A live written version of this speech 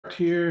start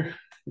here,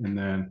 and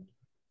then,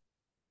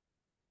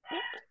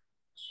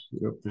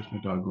 oh, there's my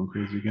dog going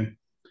crazy again.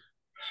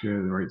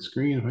 Share the right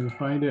screen if I can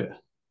find it.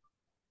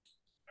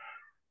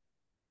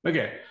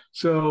 Okay,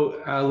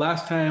 so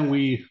last time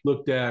we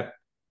looked at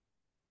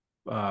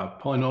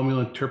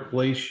polynomial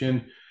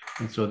interpolation,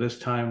 and so this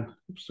time,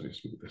 oops, let me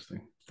just move this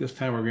thing. This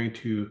time we're going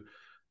to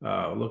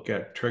look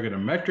at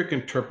trigonometric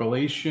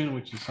interpolation,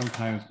 which is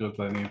sometimes goes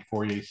by the name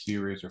Fourier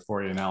series or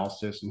Fourier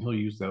analysis, and he'll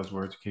use those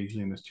words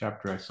occasionally in this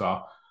chapter I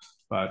saw.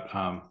 But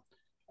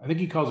I think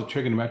he calls it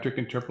trigonometric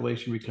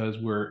interpolation because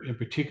we're in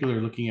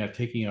particular looking at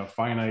taking a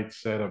finite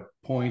set of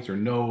points or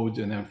nodes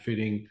and then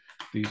fitting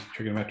these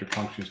trigonometric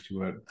functions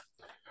to it.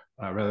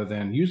 Rather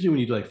than usually when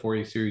you do like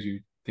Fourier series, you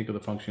think of the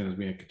function as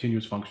being a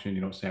continuous function.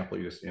 You don't sample,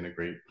 you just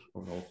integrate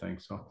over the whole thing.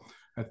 So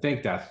I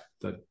think that's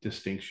the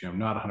distinction. I'm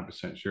not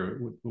 100% sure.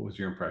 What was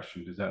your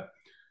impression? Are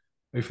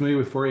you familiar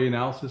with Fourier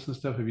analysis and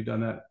stuff? Have you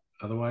done that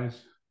otherwise?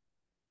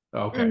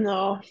 Okay.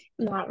 No,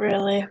 not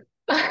really.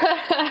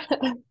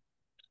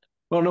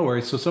 Well, no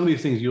worries. So some of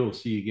these things you'll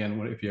see again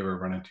if you ever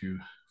run into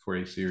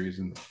Fourier series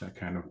and that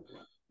kind of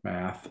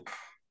math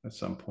at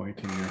some point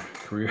in your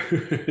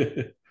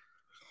career.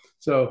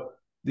 So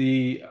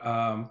the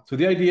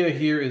idea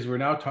here is we're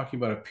now talking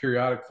about a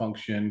periodic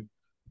function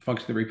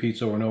that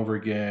repeats over and over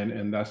again,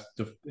 and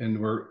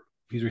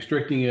he's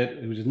restricting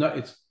it, which is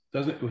not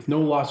doesn't with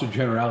no loss of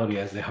generality,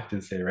 as they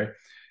often say, right?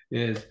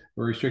 Is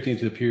we're restricting it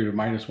to the period of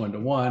 -1 to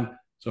 1.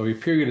 So if your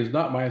period is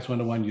not -1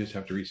 to 1, you just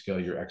have to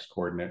rescale your x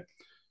coordinate.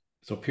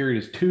 So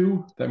period is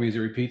 2. That means it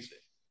repeats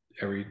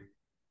every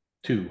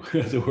 2,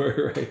 as it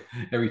were, right?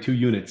 Every 2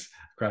 units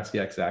across the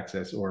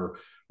x-axis, or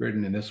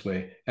written in this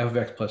way, f of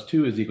x plus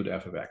 2 is equal to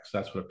f of x.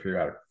 That's what a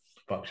periodic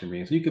function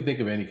means. So you can think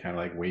of any kind of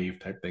like wave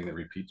type thing that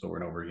repeats over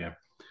and over again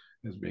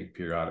as being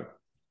periodic.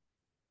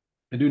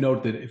 I do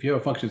note that if you have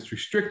a function that's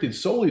restricted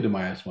solely to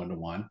 -1 to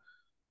 1,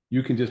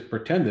 you can just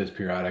pretend that it's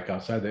periodic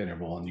outside the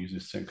interval and use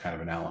this same kind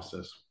of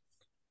analysis,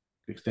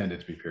 extend it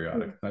to be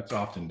periodic. That's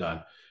often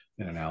done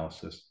in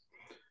analysis.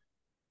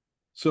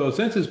 So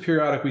since it's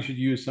periodic, we should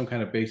use some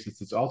kind of basis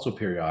that's also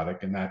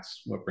periodic, and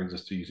that's what brings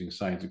us to using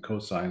sines and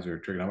cosines or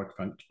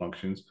trigonometric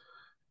functions.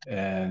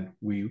 And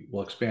we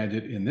will expand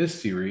it in this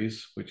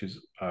series, which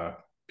is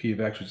p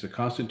of x, which is a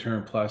constant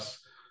term plus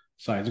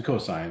sines and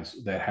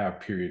cosines that have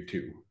period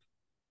 2.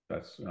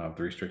 That's the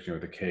restriction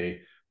of the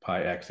k,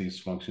 pi, x. These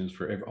functions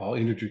for all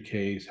integer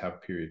k's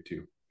have period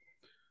 2.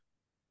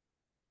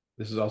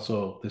 This is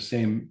also the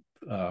same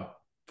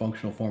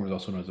functional form is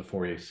also known as the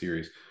Fourier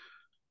series.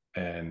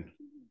 And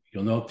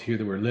you'll note here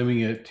that we're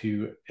limiting it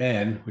to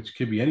n, which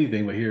could be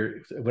anything, but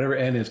here, whatever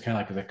n is kind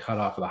of like the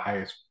cutoff of the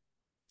highest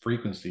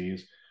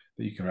frequencies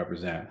that you can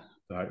represent,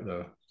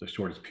 the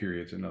shortest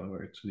periods, in other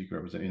words, so you can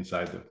represent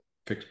inside the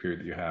fixed period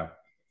that you have.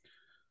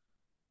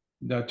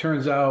 Now, it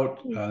turns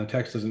out, the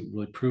text doesn't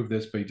really prove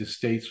this, but he just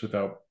states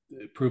without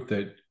proof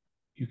that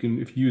you can,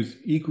 if you use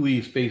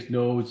equally spaced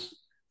nodes,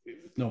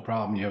 no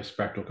problem, you have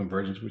spectral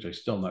convergence, which I'm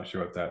still not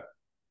sure what that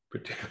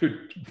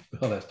particular,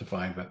 well, that's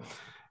defined, but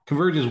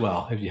converges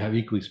well if you have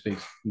equally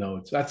spaced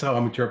nodes. That's how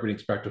I'm interpreting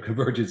spectral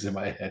convergence in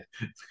my head.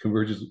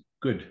 Converges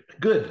good.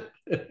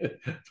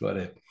 That's what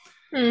it.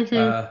 Mm-hmm.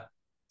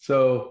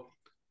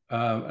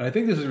 And I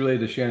think this is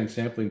related to Shannon's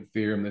sampling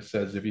theorem that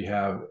says if you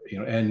have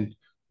n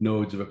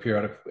nodes of a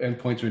periodic n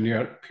points of a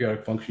near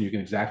periodic function, you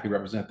can exactly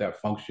represent that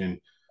function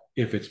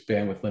if it's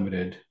bandwidth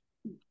limited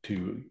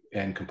to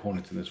n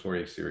components in this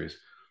Fourier series.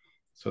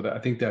 So I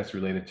think that's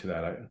related to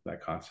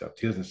that concept.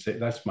 He doesn't say,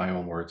 that's my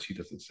own words. He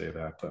doesn't say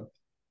that, but.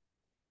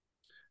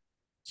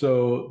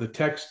 So the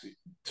text,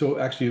 so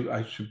actually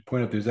I should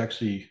point out there's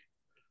actually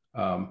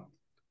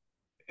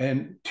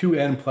two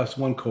n plus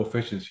 1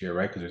 coefficients here,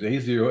 right? Because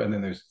there's a0 and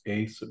then there's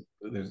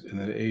and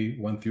then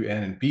a1 through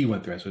n and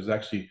b1 through n. So there's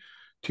actually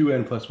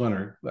 2n plus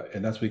 1,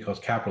 and that's what he calls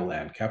capital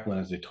N. Capital N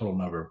is the total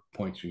number of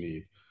points you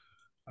need.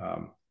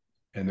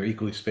 And they're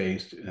equally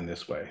spaced in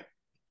this way.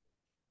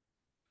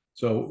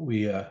 So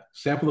we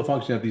sample the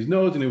function at these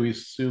nodes, and then we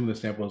assume the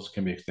samples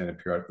can be extended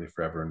periodically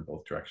forever in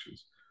both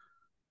directions.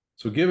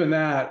 So given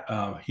that,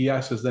 he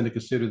asks us then to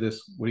consider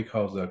this, what he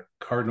calls a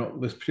cardinal,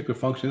 this particular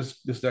function,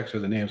 this actually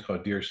has a name, it's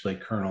called Dirichlet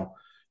kernel.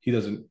 He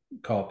doesn't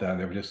call it that,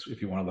 but just if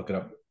you want to look it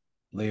up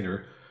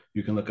later,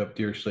 you can look up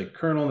Dirichlet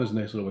kernel. There's a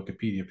nice little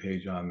Wikipedia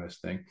page on this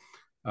thing.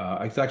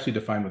 It's actually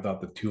defined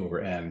without the 2 over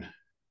n,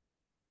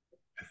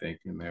 I think,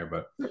 in there,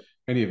 but in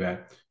any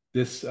event,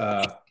 this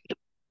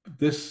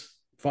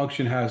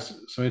function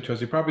has some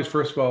interesting properties.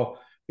 First of all,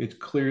 it's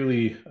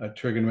clearly a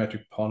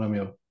trigonometric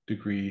polynomial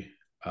degree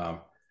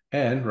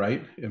n,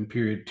 right, in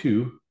period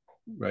 2,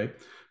 right,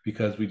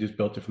 because we just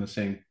built it from the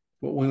same,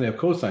 well, we only have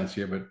cosines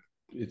here, but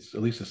it's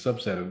at least a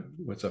subset of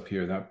what's up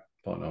here in that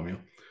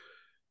polynomial.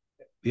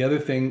 The other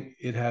thing,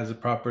 it has a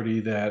property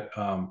that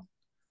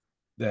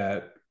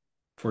that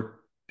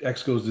for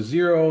x goes to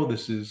 0,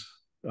 this is,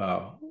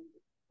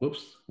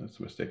 whoops, that's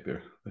a mistake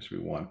there. That should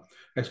be 1.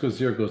 X goes to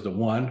 0 goes to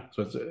 1.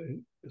 So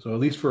so at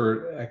least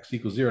for x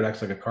equals 0, it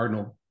acts like a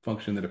cardinal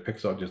function that it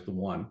picks out just the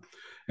 1.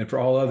 And for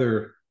all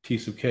other t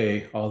sub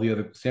k, all the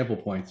other sample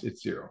points,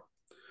 it's 0.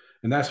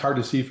 And that's hard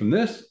to see from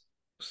this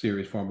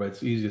series form, but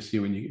it's easy to see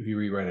when if you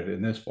rewrite it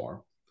in this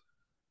form.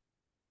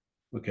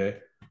 Okay,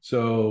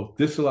 so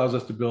this allows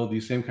us to build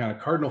these same kind of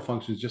cardinal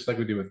functions, just like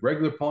we did with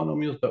regular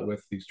polynomials, but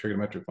with these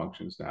trigonometric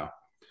functions now.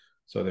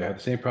 So they have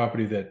the same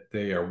property that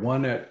they are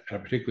one at a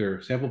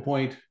particular sample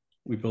point.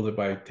 We build it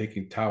by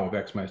taking tau of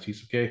x minus t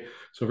sub k.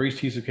 So for each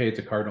t sub k, it's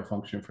a cardinal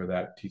function for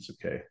that t sub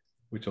k,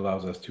 which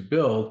allows us to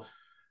build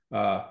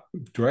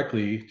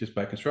directly, just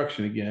by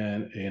construction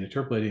again, an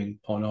interpolating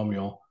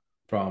polynomial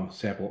from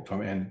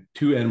n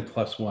to n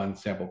plus 1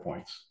 sample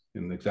points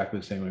in exactly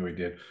the same way we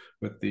did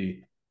with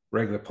the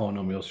regular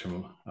polynomials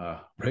from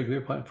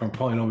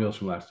polynomials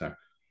from last time.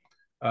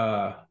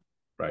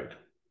 Right.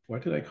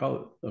 What did I call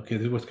it?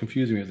 Okay, what's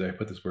confusing me is I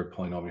put this word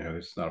polynomial here.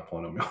 It's not a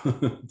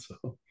polynomial.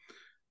 So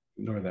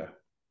ignore that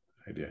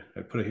idea.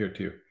 I put it here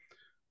too.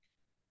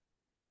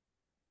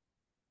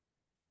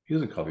 He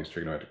doesn't call these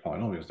trigonometric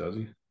polynomials, does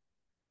he?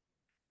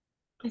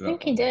 I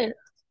think he did.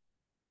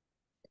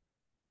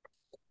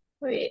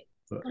 Wait,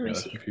 but, let me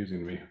that's see.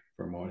 confusing me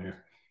for a moment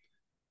here.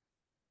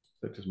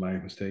 That's just my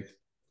mistake.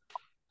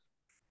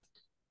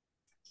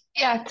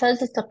 Yeah, it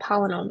says it's a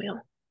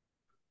polynomial.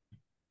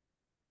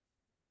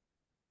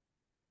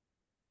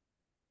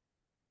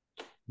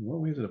 In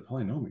what way is it a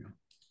polynomial?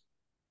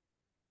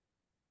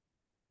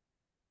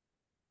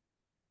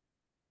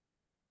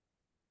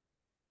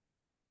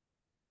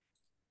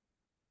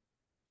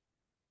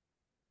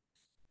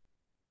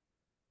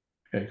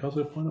 Okay, he calls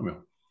it a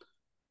polynomial.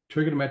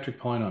 Trigonometric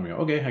polynomial.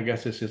 Okay, I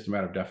guess it's just a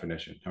matter of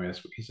definition. I mean,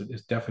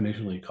 it's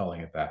definitionally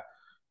calling it that.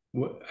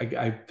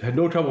 I had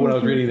no trouble when I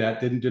was reading that.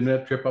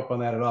 Didn't trip up on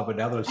that at all. But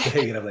now that I'm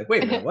saying it, I'm like,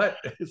 wait a minute, what?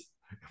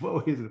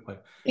 What way is it a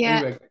polynomial? Yeah,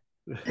 Anyway.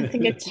 I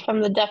think it's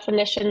from the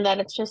definition that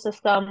it's just a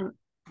sum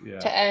Yeah.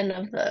 to n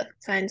of the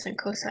sines and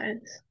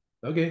cosines.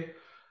 Okay.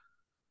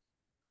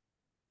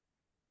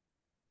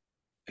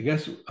 I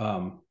guess in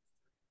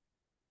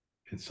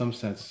some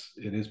sense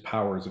it is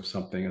powers of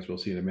something, as we'll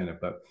see in a minute.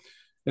 But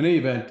in any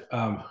event,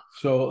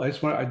 so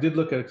I did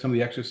look at some of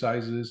the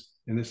exercises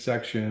in this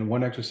section.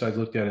 One exercise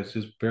looked at is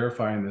just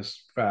verifying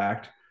this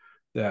fact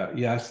that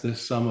yes,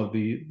 this sum of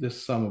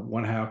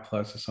 1/2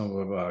 plus the sum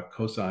of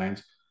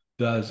cosines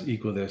does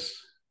equal this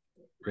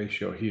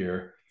ratio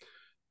here,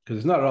 because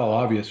it's not at all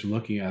obvious from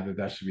looking at it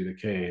that should be the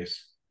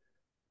case.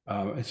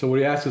 And so what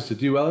he asked us to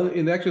do, well,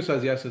 in the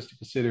exercise, he asked us to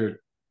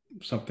consider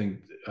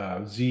something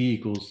z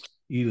equals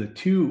either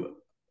 2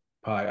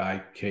 pi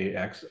I k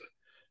x.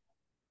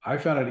 I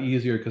found it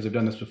easier because I've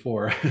done this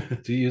before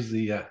to use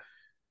the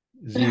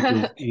z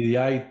equals e to the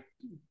I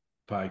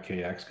pi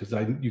kx, because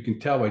you can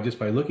tell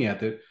by looking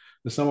at it,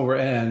 the sum over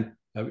n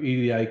of e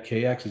to the I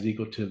kx is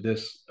equal to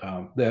this,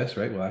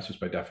 right? Well, that's just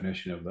by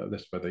definition of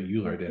this by the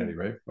Euler identity,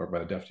 right? Or by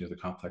the definition of the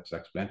complex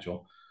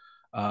exponential.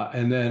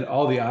 And then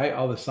all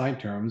the sign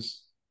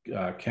terms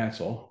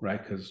cancel,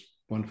 right? Because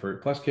one for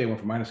plus k, one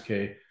for minus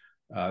k,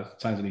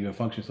 signs an even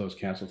function, so those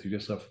cancel through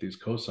just left with these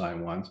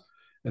cosine ones.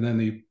 And then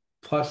the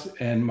plus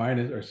and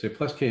minus, or say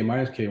plus k and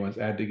minus k ones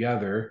add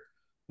together,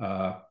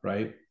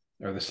 right?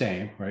 Are the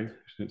same, right?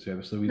 I shouldn't say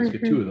this. So we just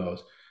get two of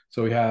those.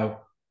 So we have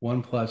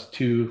 1 plus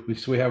 2.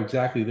 So we have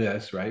exactly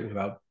this, right?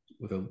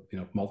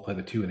 Multiply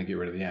the 2 and then get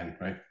rid of the n,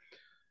 right?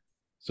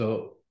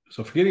 So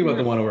forgetting about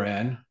the 1 over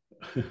n,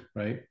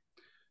 right?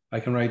 I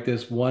can write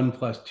this 1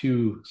 plus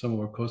 2 sum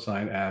over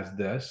cosine as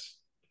this,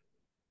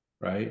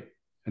 right?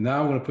 And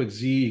now I'm going to put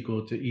z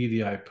equal to e to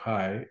the I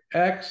pi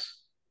x,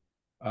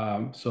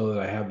 so that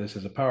I have this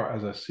as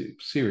a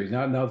series.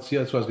 Now see,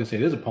 that's what I was going to say.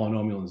 It is a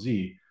polynomial in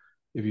z,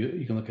 if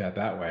you can look at it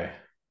that way.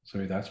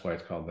 So that's why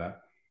it's called that.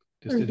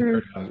 Just didn't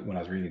occur when I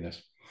was reading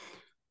this.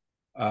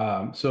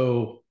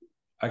 So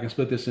I can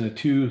split this into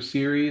two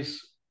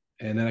series,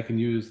 and then I can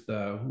use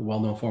the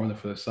well-known formula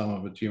for the sum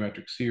of a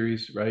geometric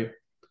series, right?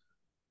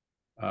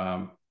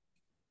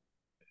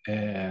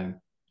 And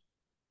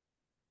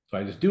so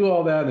I just do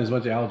all that. There's a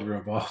bunch of algebra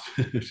involved,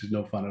 which is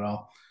no fun at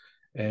all.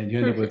 And you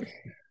end up with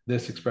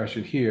this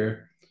expression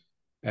here.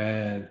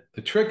 And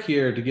the trick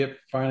here to get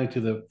finally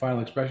to the final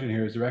expression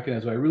here is to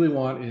recognize what I really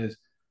want is,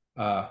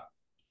 a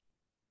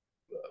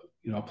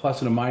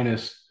plus and a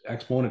minus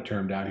exponent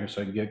term down here,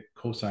 so I can get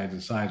cosines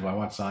and sines. Well, I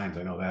want sines,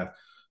 I know that.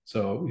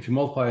 So if you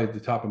multiply the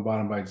top and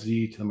bottom by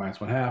z to the minus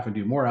 1/2 and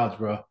do more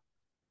algebra,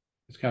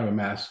 it's kind of a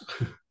mess,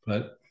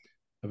 but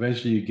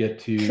eventually you get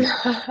to,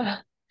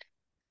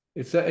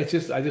 it's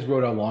just, I just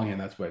wrote out longhand,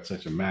 that's why it's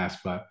such a mess.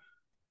 But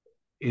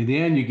in the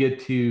end, you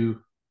get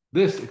to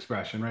this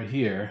expression right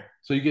here.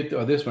 So you get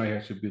to, this one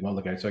here should be one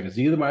look at it. So I can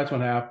z to the minus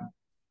 1/2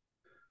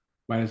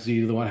 minus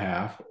z to the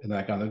 1/2, and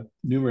like on the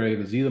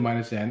numerator, the z to the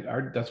minus n,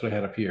 that's what I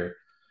had up here.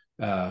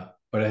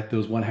 But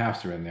those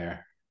 1/2s are in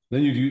there.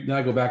 Then now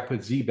I go back,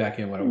 put z back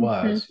in what it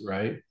was,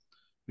 right?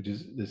 Which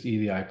is this e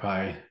to the I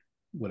pi,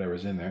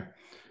 whatever's in there.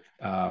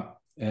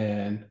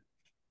 And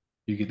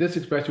you get this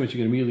expression, which you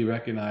can immediately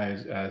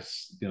recognize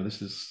as,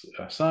 this is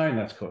a sine,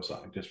 that's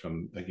cosine, just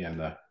from, again,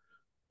 the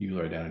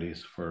Euler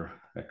identities for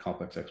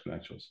complex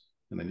exponentials.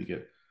 And then you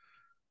get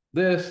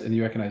this, and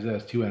you recognize that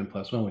as 2n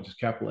plus 1, which is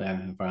capital N.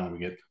 And finally, we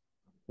get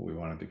what we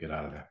wanted to get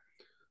out of that.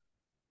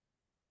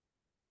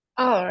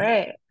 All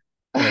right.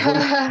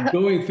 Yeah,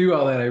 going through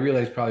all that, I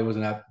realized probably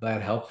wasn't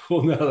that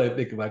helpful now that I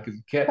think about it, because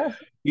you can't,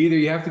 either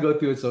you have to go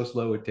through it so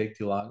slow it would take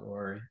too long,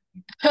 or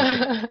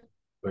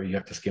or you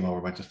have to skim over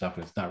a bunch of stuff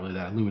and it's not really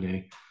that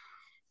illuminating.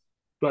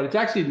 But it's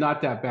actually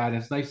not that bad.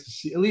 It's nice to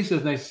see, at least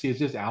it's nice to see it's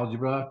just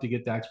algebra to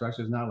get that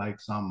expression. It's not like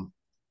some,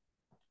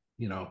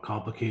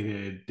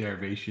 complicated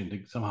derivation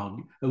to somehow,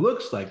 it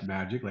looks like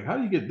magic. Like, how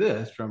do you get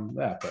this from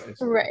that? But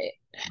it's Right.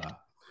 not.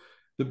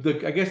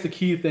 I guess the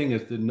key thing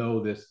is to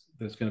know this,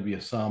 there's going to be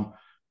a sum,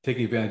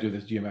 taking advantage of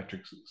this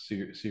geometric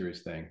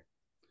series thing,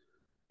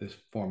 this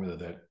formula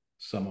that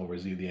sum over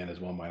z, the n is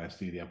 1 minus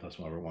d, the n plus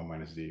 1 over 1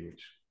 minus d,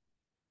 which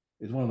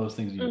is one of those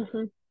things you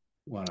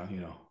want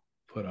to,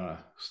 put on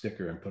a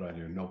sticker and put on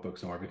your notebook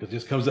somewhere, because it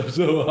just comes up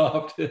so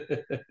often.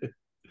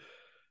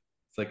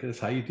 It's like, that's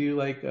how you do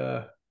like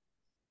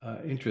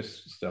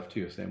interest stuff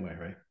too, same way,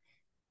 right?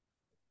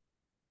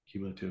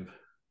 Cumulative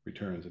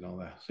returns and all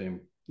that,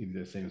 same, you do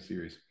the same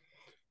series.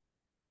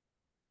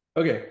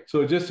 Okay,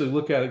 so just to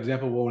look at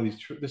example one of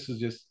these, this is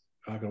just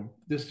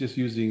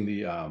using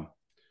the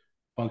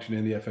function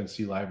in the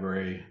FNC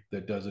library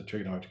that does a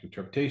trigonometric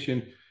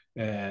interpretation.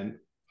 And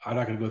I'm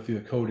not going to go through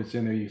the code, it's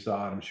in there, you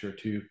saw it, I'm sure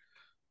too.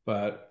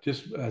 But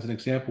just as an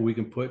example, we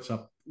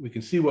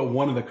can see what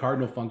one of the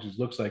cardinal functions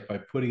looks like by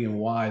putting in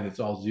y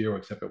that's all zero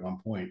except at one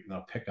point, and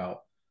I'll pick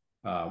out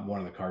one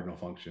of the cardinal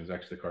functions,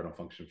 actually the cardinal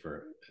function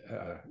for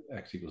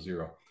x equals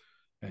 0.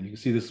 And you can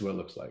see this is what it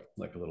looks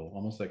like a little,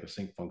 almost like a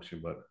sinc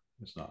function, but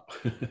it's not.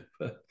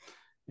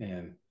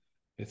 And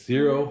it's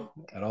 0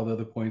 at all the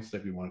other points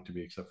that we want it to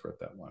be, except for at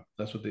that one.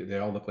 That's what they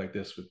all look like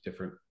this, with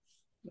different,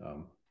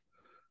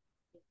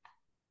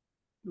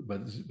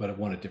 but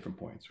one at different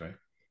points, right?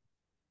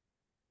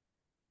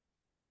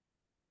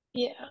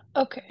 Yeah.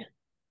 Okay.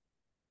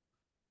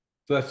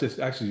 So that's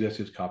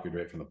just copied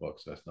right from the book.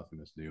 So that's nothing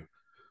that's new.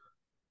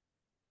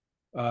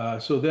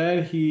 So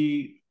then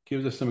he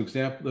gives us some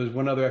examples. There's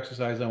one other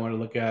exercise I want to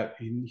look at.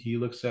 He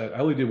looks at, I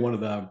only did one of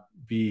them,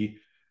 B.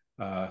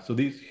 So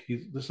this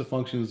the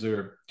functions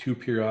are two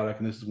periodic,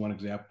 and this is one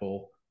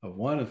example of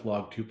one. It's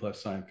log 2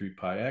 plus sine 3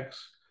 pi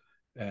x.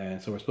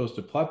 And so we're supposed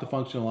to plot the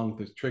function along with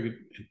this trig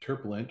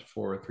interpolant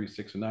for 3,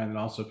 6, and 9, and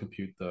also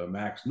compute the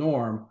max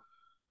norm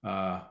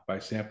by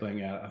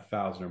sampling at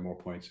 1,000 or more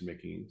points and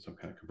making some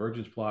kind of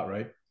convergence plot,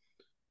 right?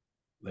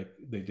 Like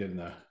they did in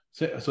the,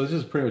 so this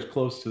is pretty much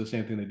close to the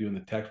same thing they do in the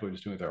text, but we're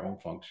just doing their own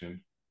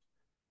function.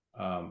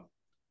 And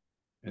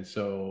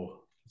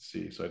so let's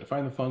see, so I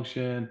define the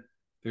function.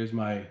 There's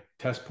my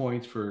test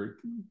points for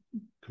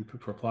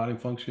plotting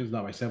functions,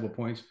 not my sample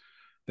points.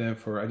 Then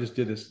I just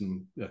did this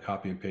in a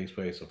copy and paste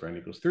way. So for n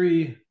equals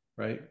 3,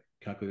 right?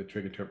 Calculate the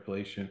trig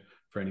interpolation.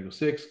 For n equals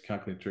 6,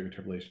 calculate the trig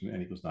interpolation,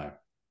 n equals 9.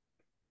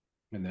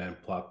 And then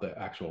plot the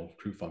actual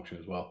true function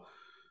as well.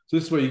 So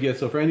this is what you get.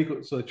 So for n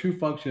equals, so the true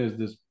function is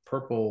this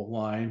purple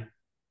line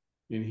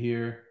in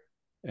here.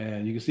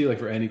 And you can see, like,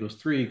 for n equals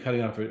 3,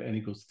 cutting off at n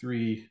equals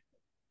 3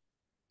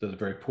 does a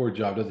very poor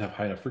job, doesn't have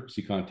high enough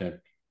frequency content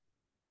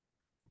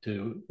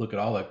to look at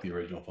all like the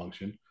original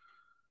function.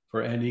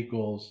 For n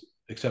equals,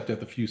 except at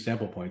the few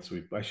sample points,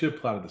 I should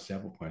have plotted the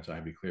sample points so I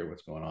can be clear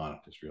what's going on. I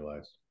just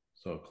realized.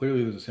 So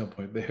clearly there's a sample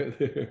point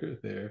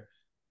there,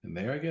 and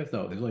there, I guess.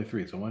 No, there's only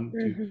 3. So 1,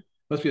 2,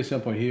 must be a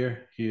sample point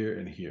here, here,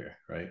 and here,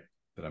 right?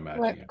 That I'm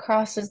matching. What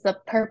crosses the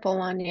purple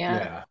one?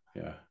 Yeah.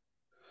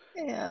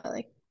 Yeah.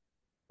 Like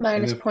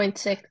minus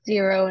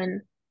 0.60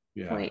 and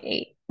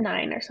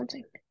 0.89 or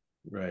something.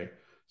 Right.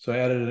 So I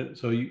added it.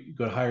 So you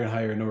go higher and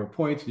higher number of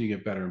points, and you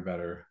get better and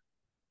better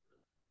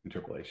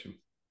interpolation.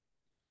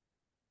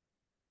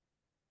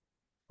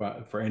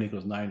 But for n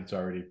equals 9, it's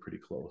already pretty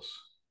close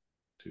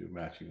to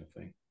matching the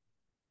thing.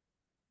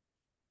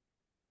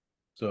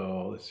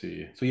 So let's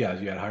see. So yeah,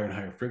 as you add higher and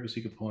higher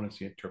frequency components,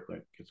 the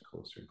interpolant gets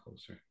closer and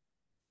closer.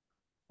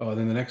 Oh,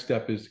 then the next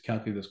step is to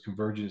calculate this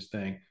convergence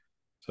thing.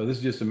 So this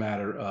is just a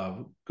matter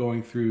of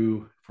going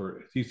through,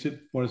 for you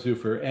want to do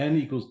for n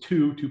equals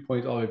 2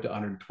 points all the way up to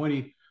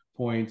 120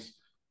 points.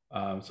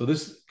 So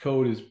this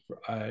code is,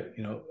 I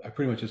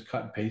pretty much just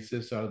cut and paste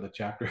this out of the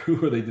chapter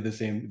where they did the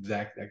same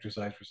exact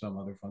exercise for some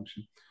other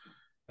function.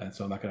 And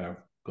so I'm not going to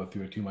go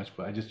through it too much,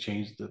 but I just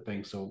changed the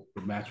thing so it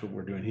would match what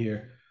we're doing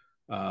here.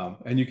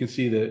 And you can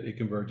see that it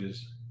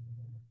converges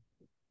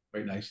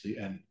very nicely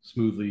and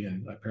smoothly,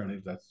 and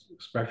apparently that's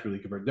spectrally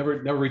converged.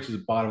 Never reaches the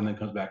bottom and then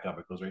comes back up.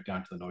 It goes right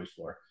down to the noise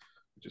floor,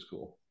 which is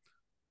cool.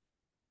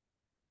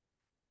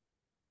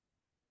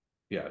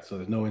 Yeah, so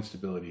there's no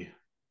instability.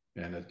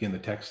 And again, the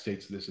text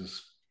states this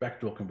is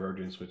spectral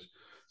convergence, which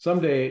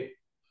someday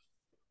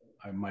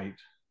I might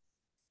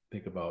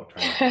think about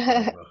trying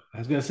to. I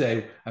was going to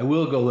say I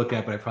will go look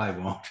at, but I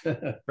probably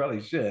won't.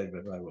 Probably should,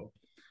 but I won't.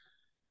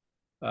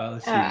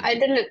 Let's see. I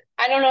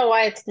don't know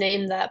why it's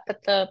named that,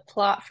 but the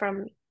plot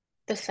from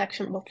the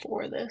section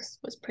before this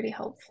was pretty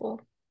helpful.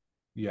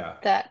 Yeah.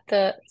 That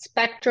the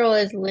spectral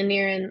is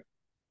linear and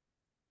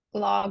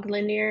log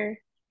linear.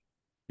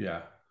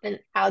 Yeah. And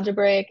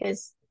algebraic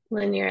is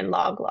linear and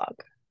log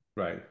log.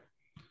 Right.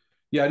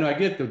 Yeah, no, I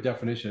get the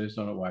definition. I just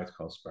don't know why it's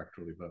called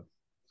spectrally, but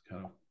it's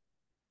kind of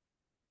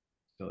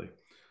silly.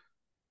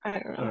 I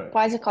don't All know. right.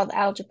 Why is it called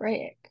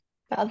algebraic?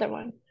 The other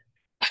one.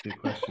 Good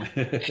question.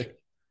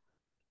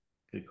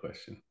 Good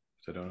question.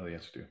 So I don't know the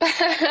answer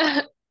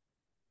to.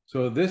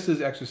 So this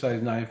is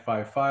exercise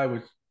 955,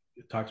 which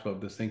talks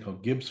about this thing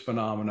called Gibbs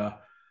phenomena.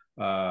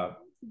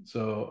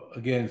 So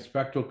again,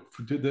 spectral,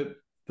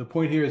 the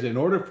point here is in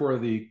order for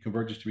the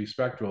convergence to be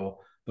spectral,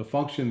 the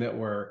function that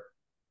we're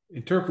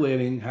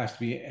interpolating has to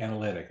be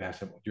analytic. It has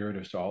to have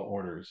derivatives to all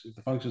orders. If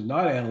the function is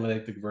not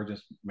analytic, the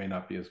convergence may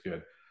not be as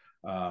good.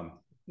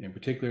 In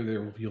particular,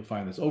 there you'll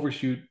find this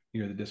overshoot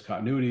near the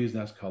discontinuities, and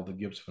that's called the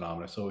Gibbs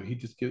phenomena. So he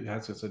just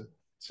has this a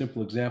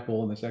simple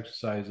example in this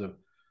exercise of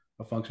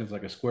a function is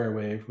like a square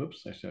wave.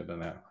 Whoops, I should have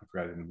done that. I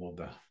forgot I didn't load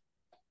the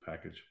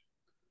package.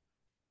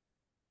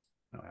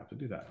 Now I have to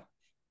do that.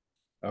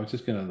 I was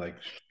just gonna like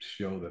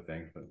show the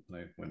thing, but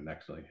I went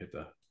next and I hit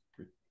the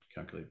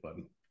calculate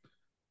button.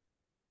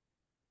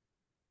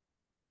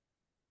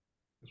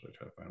 That's what I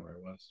try to find where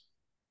I was.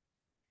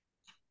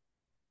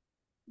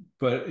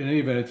 But in any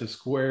event, it's a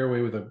square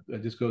wave with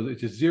it just goes,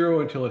 it's just zero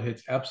until it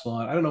hits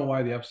epsilon. I don't know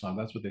why the epsilon,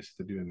 that's what they said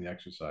to do in the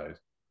exercise.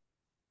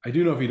 I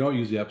do know if you don't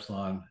use the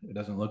epsilon, it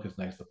doesn't look as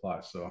nice to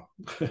plot. So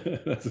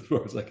that's as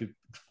far as I could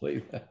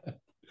explain that.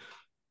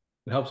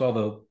 It helps all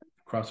the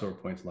crossover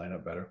points line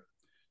up better.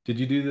 Did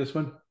you do this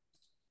one?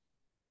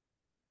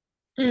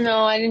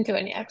 No, I didn't do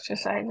any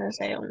exercises.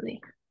 I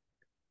only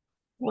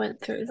went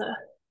through the.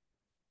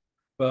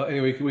 Well,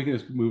 anyway, we can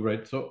just move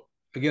right. So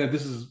again,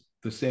 this is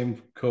the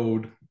same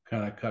code,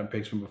 kind of cut and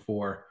paste from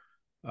before,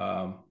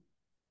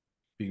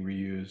 being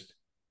reused.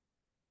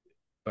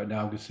 But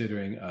now I'm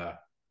considering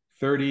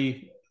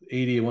 30,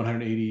 80, and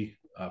 180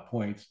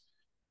 points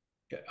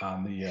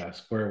on the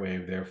square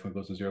wave there when it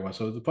goes to 0, 1.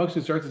 So the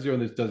function starts at 0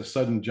 and this does a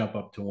sudden jump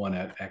up to 1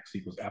 at x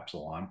equals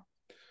epsilon.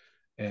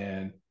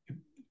 And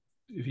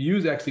if you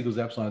use x equals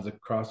epsilon as a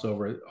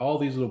crossover, all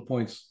these little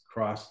points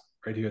cross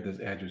right here at this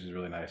edge, which is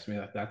really nice. I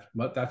mean,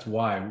 that's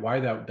why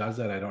that does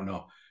that, I don't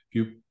know. If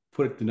you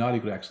put it to not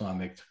equal to epsilon,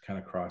 they kind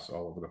of cross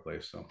all over the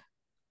place. So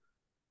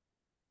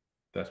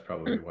that's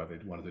probably why they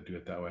wanted to do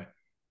it that way.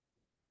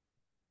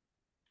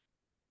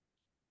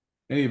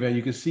 In any event,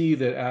 you can see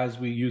that as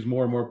we use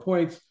more and more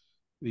points,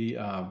 the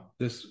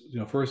this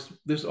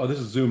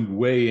is zoomed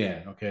way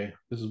in. Okay,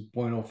 this is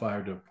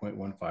 0.05 to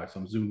 0.15, so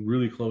I'm zoomed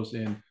really close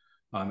in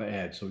on the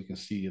edge, so we can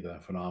see the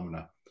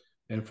phenomena.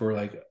 And for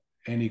like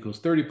n equals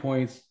 30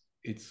 points,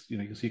 it's you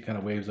can see it kind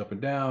of waves up and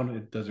down.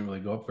 It doesn't really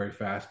go up very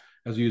fast.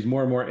 As we use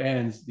more and more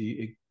n's,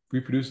 it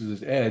reproduces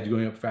this edge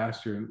going up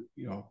faster,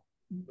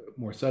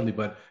 more suddenly,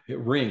 but it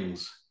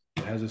rings.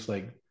 It has this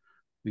like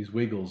these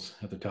wiggles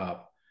at the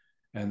top.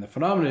 And the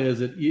phenomenon is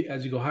that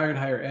as you go higher and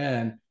higher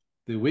n,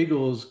 the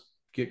wiggles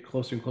get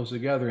closer and closer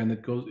together, and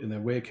it goes in the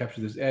way it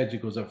captures this edge,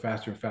 it goes up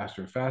faster and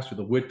faster and faster.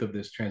 The width of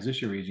this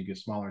transition region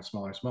gets smaller and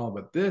smaller and smaller.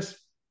 But this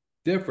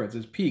difference,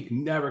 this peak,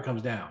 never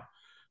comes down.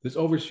 This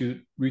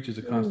overshoot reaches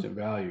a constant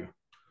value.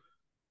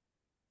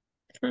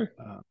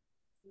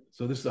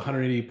 So this is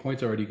 180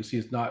 points already. You can see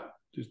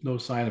there's no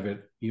sign of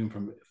it, even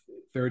from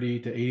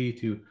 30 to 80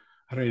 to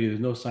 180. There's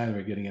no sign of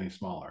it getting any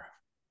smaller,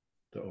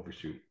 the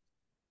overshoot.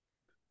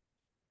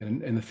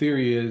 And the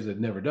theory is it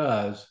never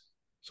does.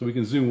 So we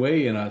can zoom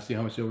way in on see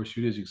how much the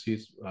overshoot is. You can see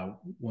it's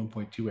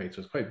 1.28,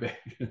 so it's quite big.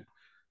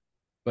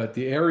 But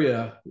the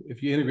area,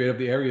 if you integrate up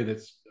the area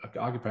that's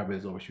occupied by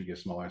this overshoot,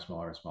 gets smaller and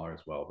smaller and smaller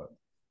as well.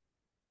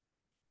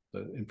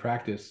 But in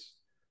practice,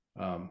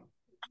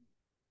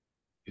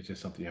 it's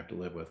just something you have to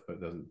live with, but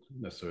it doesn't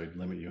necessarily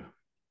limit you.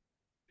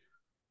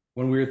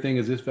 One weird thing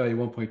is this value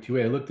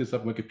 1.28. I looked this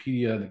up in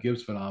Wikipedia and the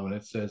Gibbs phenomenon.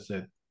 It says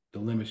that the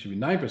limit should be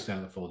 9%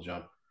 of the full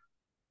jump.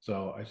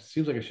 So it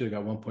seems like I should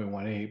have got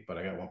 1.18, but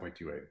I got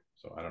 1.28.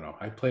 So I don't know.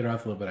 I played around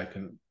with a little bit. I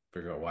couldn't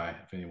figure out why.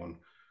 If anyone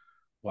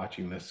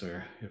watching this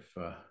or if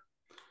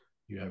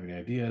you have any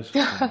ideas,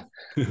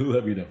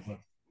 let me know.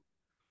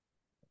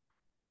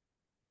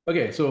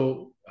 Okay,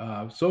 so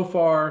so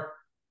far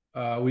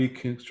we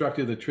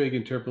constructed the trig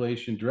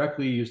interpolation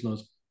directly using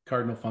those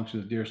cardinal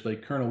functions of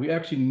Dirichlet kernel. We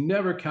actually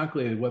never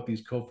calculated what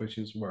these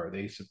coefficients were,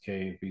 the a sub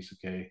k, b sub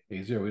k,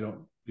 a0. We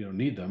don't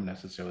need them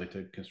necessarily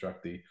to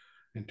construct the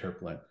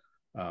interpolant.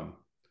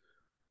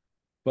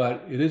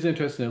 But it is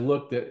interesting to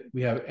look that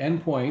we have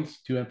n points,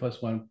 2n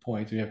plus 1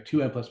 points, and we have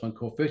 2n plus 1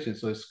 coefficients.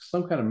 So there's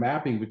some kind of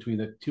mapping between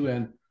the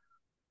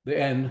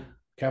n,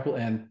 capital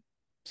N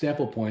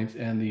sample points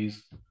and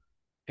these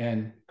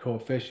n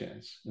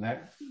coefficients. And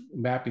that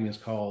mapping is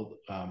called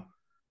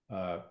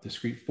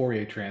discrete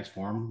Fourier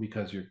transform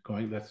because you're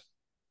going to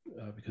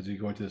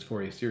this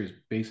Fourier series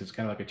basis,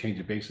 kind of like a change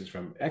of basis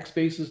from x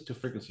basis to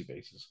frequency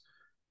basis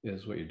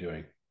is what you're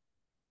doing.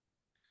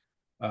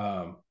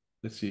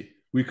 Let's see.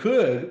 We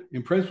could,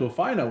 in principle,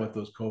 find out what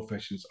those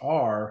coefficients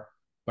are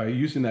by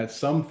using that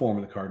sum form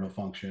of the cardinal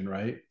function,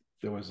 right?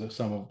 There was a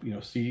sum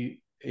of,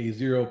 C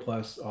a0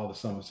 plus all the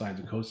sum of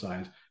sines and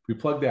cosines. If we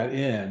plug that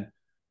in,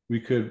 we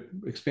could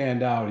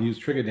expand out and use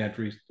trig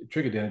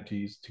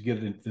identities to get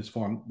it into this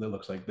form that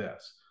looks like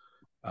this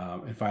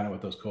and find out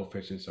what those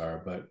coefficients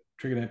are. But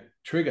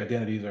trig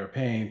identities are a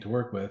pain to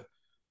work with.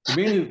 The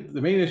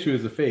main issue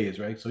is the phase,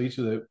 right? So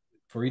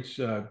for each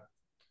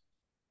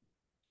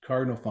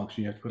cardinal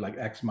function, you have to put like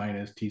x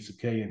minus t sub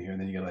k in here, and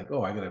then you got like,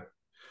 oh, I got to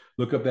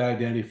look up that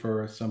identity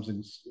for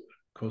something's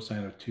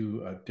cosine of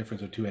two,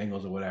 difference of two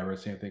angles or whatever.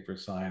 Same thing for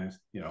sine. Is,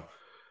 you know,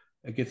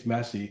 it gets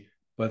messy.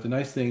 But the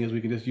nice thing is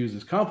we can just use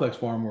this complex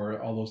form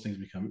where all those things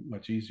become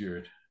much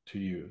easier to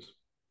use.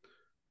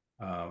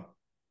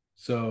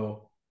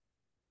 So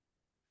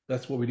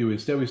that's what we do.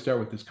 Instead, we start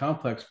with this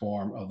complex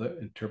form of the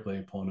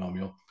interpolating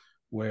polynomial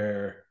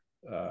where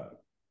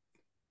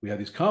we have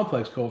these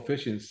complex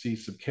coefficients c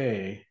sub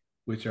k,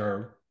 which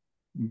are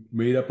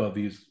made up of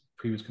these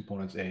previous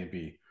components a and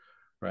b,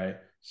 right?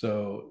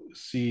 So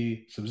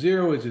c sub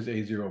 0 is just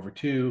a0 over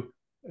 2,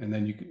 and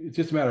then it's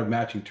just a matter of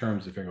matching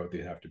terms to figure out what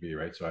they have to be,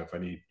 right? So if I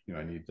need, you know,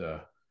 I need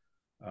the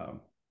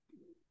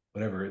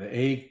whatever the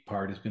a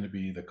part is going to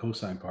be the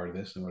cosine part of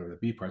this, and whatever the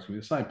b part is going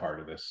to be the sine part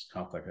of this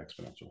complex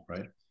exponential,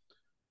 right?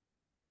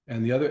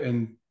 And the other,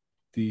 and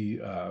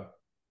the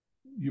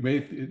you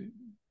may,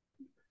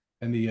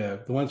 and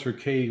the ones for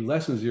k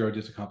less than 0 are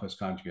just a complex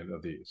conjugate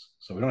of these.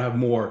 So we don't have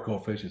more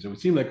coefficients. It would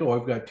seem like, oh,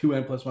 I've got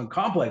 2n plus 1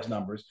 complex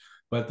numbers,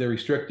 but they're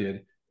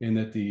restricted in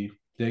that the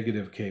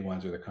negative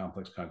k1s are the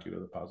complex conjugate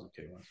of the positive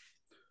k1s.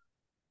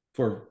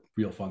 For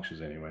real functions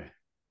anyway.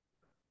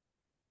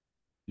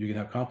 You can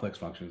have complex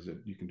functions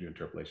that you can do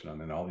interpolation on,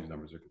 and all these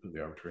numbers are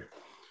completely arbitrary.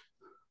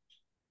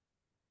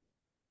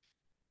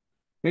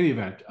 In any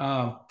event,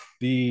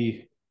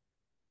 these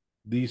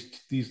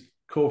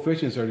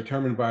coefficients are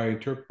determined by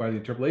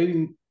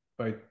the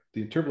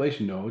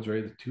interpolation nodes,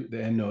 right?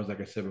 The n nodes, like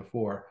I said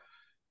before.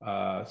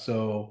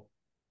 So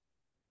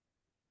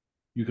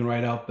you can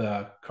write out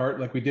the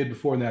like we did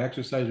before in that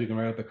exercise. We can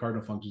write out the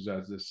cardinal functions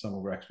as this sum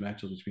over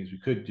exponentials, which means we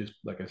could just,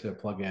 like I said,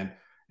 plug in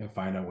and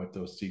find out what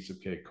those c sub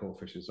k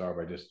coefficients are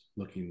by just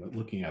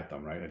looking at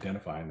them, right?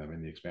 Identifying them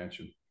in the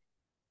expansion.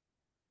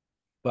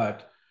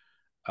 But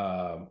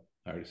I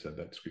already said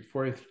that discrete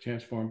Fourier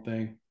transform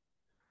thing.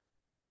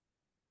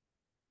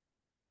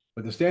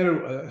 But the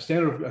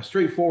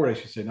straightforward, I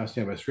should say, not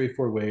standard, but a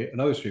straightforward way,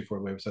 another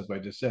straightforward way, besides what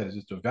I just said, is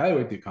just to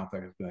evaluate the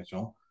complex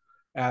exponential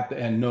at the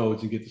n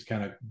nodes and get this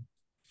kind of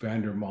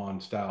van der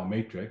Waals style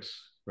matrix,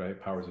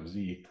 right? Powers of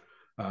z,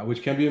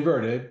 which can be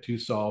inverted to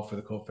solve for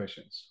the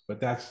coefficients. But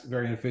that's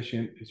very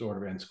inefficient. It's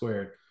order of n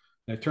squared.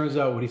 And it turns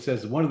out what he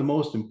says is one of the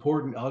most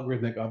important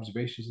algorithmic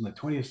observations in the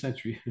 20th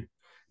century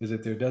is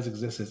that there does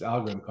exist this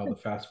algorithm called the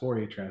fast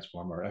Fourier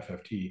transform, or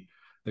FFT,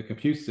 that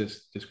computes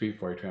this discrete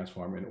Fourier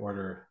transform in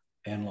order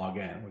n log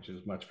n, which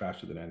is much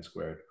faster than n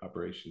squared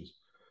operations.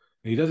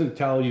 And he doesn't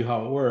tell you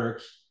how it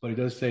works, but he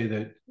does say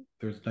that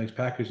there's a nice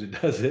package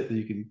that does it that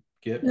you can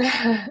get.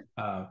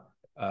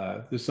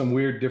 There's some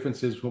weird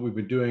differences. What we've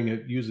been doing,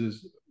 it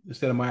uses,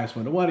 instead of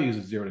 -1 to 1, it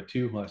uses 0 to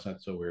 2. Well, that's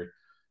not so weird.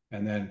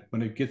 And then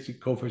when it gets the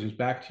coefficients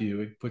back to you,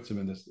 it puts them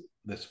in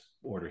this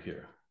order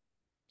here.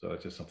 So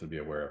that's just something to be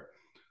aware of.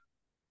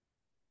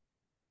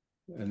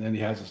 And then he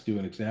has us do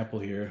an example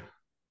here.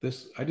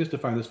 This, I just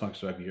defined this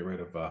function so I can get rid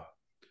of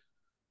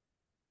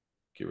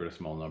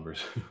small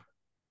numbers.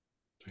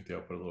 Make the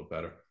output a little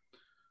better.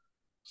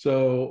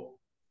 So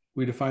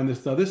we define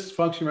this. Now this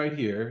function right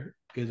here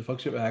is a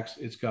function of x.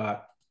 It's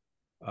got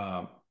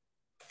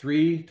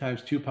 3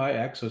 times 2 pi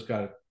x. So it's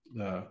got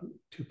a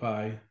 2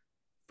 pi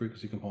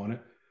frequency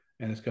component,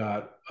 and it's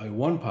got a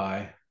 1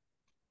 pi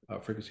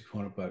frequency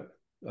component. But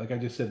like I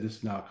just said, this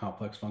is now a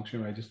complex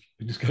function. Right?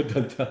 We just got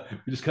done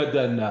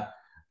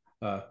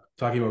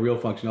talking about real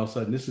function. All of a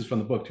sudden, this is from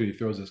the book too. He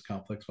throws this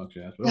complex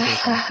function at us.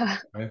 Okay,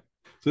 right?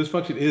 So this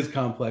function is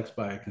complex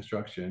by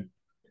construction.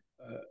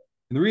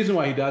 And the reason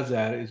why he does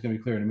that is going to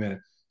be clear in a minute.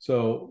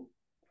 So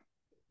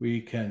we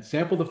can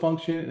sample the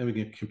function, and then we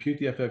can compute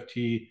the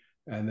FFT,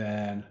 and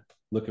then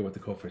look at what the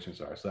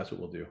coefficients are. So that's what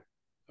we'll do.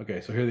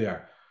 Okay, so here they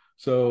are.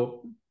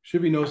 So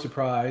should be no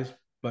surprise,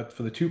 but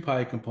for the 2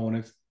 pi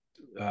components,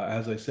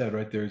 as I said,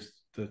 right, there's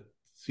the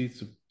c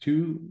sub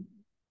 2,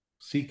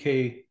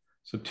 ck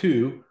sub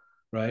 2,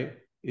 right,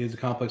 is a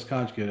complex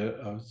conjugate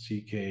of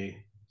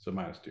ck sub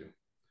 -2.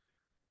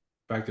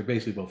 In fact, they're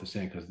basically both the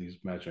same because these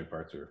imaginary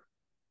parts are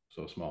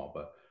so small,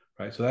 but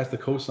right. So that's the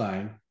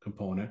cosine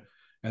component,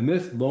 and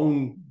this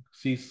lone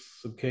c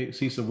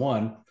sub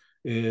 1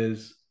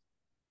 is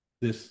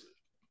the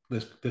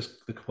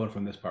component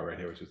from this part right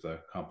here, which is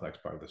the complex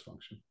part of this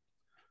function.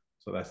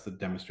 So that's the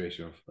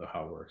demonstration of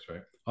how it works,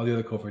 right? All the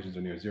other coefficients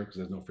are near 0 because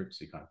there's no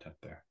frequency content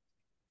there.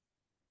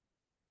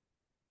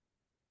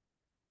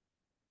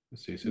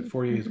 Let's see. So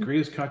Fourier's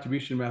greatest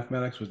contribution in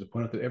mathematics was to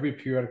point out that every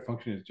periodic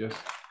function is just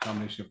a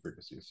combination of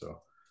frequencies.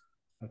 So,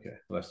 okay,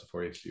 well, that's the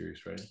Fourier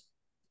series, right?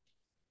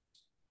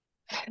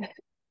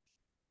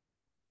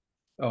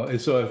 Oh, and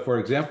so for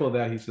example of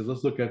that, he says,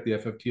 let's look at the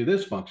FFT of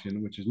this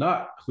function, which is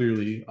not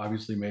clearly,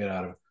 obviously made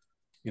out of,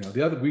 you know,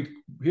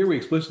 here we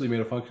explicitly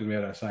made a function made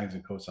out of sines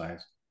and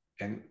cosines,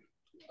 and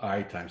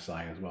I times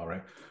sine as well,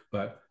 right?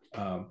 But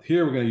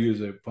here we're going to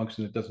use a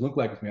function that doesn't look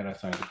like it's made out of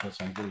sines and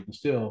cosines, but we can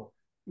still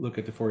look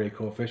at the Fourier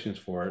coefficients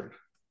for it.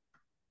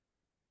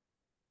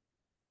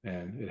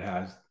 And it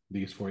has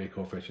these Fourier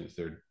coefficients.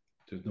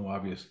 There's no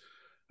obvious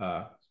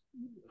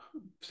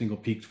single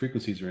peaked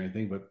frequencies or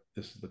anything, but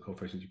this is the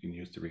coefficient you can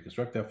use to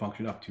reconstruct that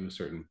function up to a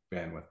certain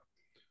bandwidth.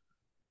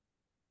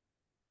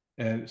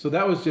 And so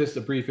that was just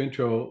a brief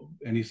intro.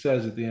 And he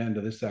says at the end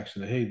of this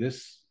section that, hey,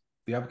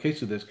 the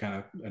application of this kind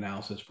of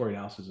analysis, Fourier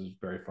analysis, is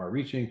very far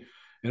reaching.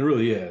 And it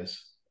really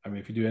is. I mean,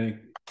 if you do any,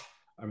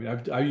 I mean,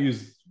 I've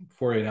used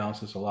Fourier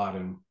analysis a lot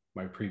in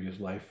my previous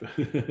life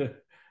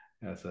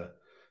as a,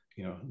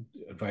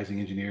 advising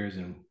engineers,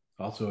 and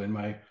also in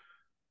my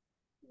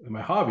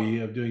hobby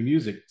of doing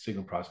music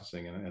signal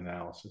processing and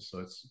analysis. So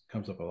it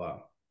comes up a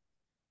lot.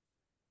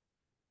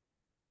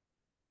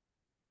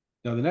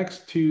 Now, the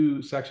next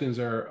two sections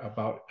are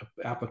about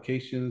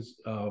applications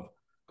of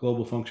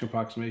global function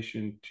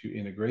approximation to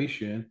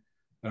integration.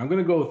 And I'm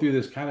going to go through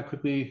this kind of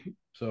quickly.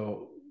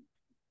 So,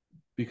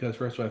 because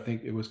first of all, I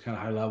think it was kind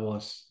of high level,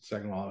 and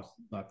second of all, it's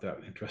not that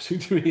interesting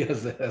to me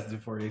as the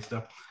Fourier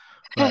stuff.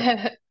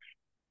 But,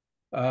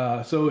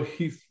 so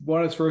he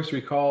wanted us first to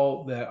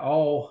recall that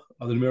all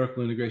of the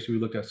numerical integration we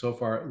looked at so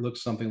far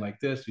looks something like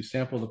this. You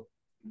sample the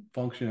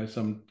function at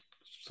some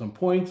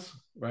points,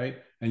 right?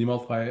 And you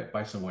multiply it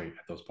by some weight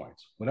at those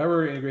points.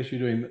 Whatever integration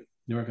you're doing,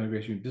 numerical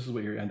integration, this is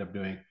what you end up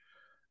doing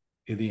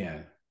in the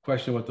end.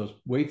 Question what those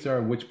weights are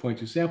and which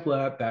points you sample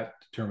at, that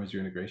determines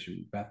your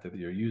integration method that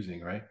you're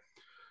using, right?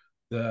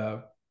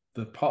 The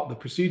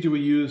procedure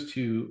we use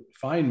to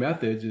find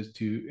methods is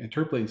to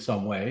interpolate in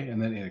some way and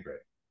then integrate.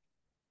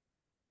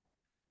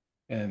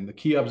 And the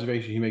key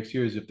observation he makes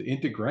here is if the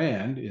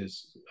integrand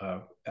is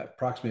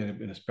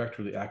approximated in a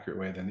spectrally accurate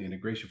way, then the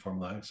integration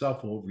formula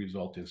itself will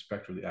result in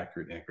spectrally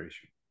accurate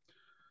integration.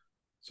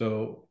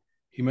 So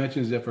he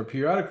mentions that for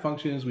periodic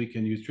functions, we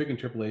can use trig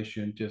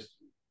interpolation, just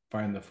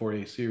find the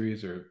Fourier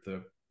series or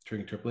the trig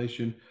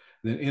interpolation,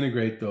 and then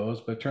integrate those.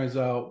 But it turns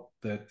out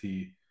that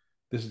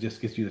this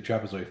just gets you the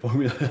trapezoid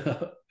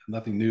formula.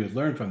 Nothing new is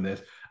learned from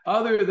this,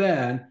 other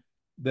than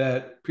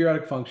that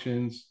periodic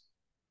functions,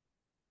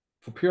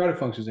 for periodic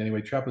functions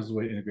anyway,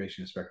 trapezoid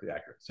integration is spectrally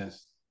accurate,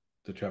 since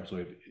the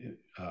trapezoid,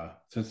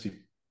 since the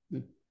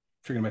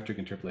trigonometric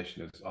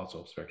interpolation is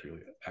also spectrally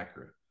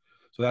accurate.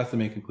 So that's the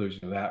main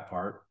conclusion of that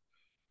part.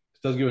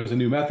 It doesn't give us a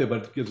new method,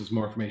 but it gives us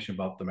more information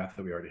about the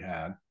method we already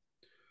had.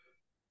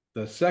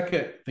 The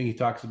second thing he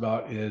talks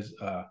about is,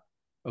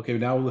 okay,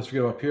 now let's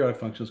forget about periodic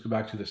functions, go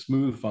back to the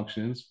smooth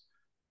functions.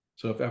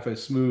 So if f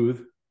is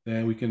smooth,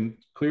 then we can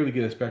clearly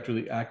get a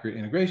spectrally accurate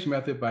integration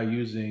method by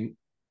using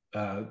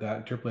that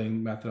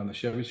interpolating method on the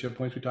Chebyshev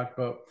points we talked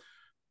about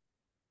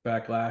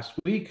back last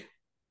week.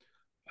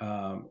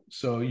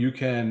 So you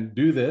can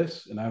do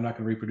this, and I'm not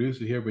going to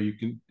reproduce it here, but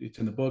it's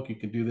in the book. You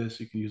can do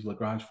this. You can use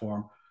Lagrange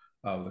form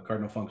of the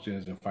cardinal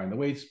functions and find the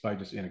weights by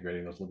just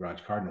integrating those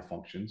Lagrange cardinal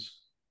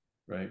functions,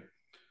 right?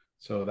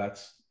 So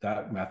that's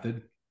that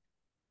method.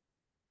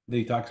 Then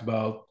he talks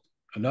about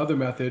another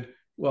method,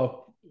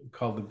 well,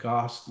 called the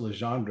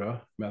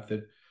Gauss-Legendre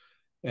method.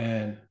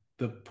 And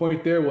the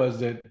point there was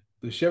that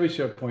the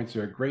Chebyshev points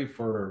are great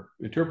for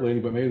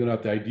interpolating, but maybe they're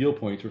not the ideal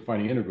points for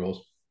finding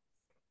integrals.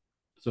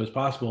 So it's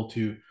possible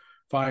to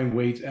find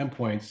weights and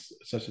points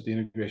such that the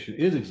integration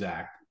is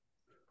exact,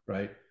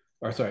 right?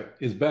 Or sorry,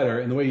 is better.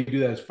 And the way you do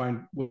that is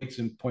find weights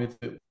and points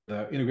that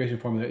the integration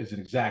formula is an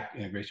exact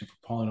integration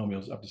for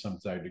polynomials up to some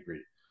desired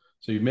degree.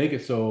 So you make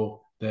it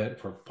so that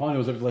for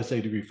polynomials up to, let's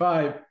say, degree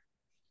 5,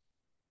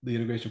 the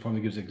integration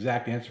formula gives the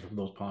exact answer for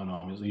those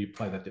polynomials, and you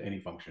apply that to any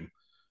function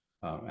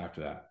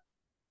after that.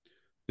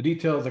 The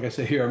details, like I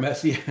say here, are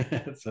messy,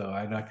 so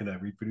I'm not going to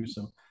reproduce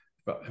them.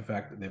 But in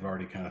fact, they've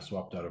already kind of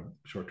swapped out of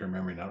short-term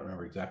memory, and I don't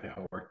remember exactly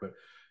how it worked, but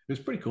it was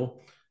pretty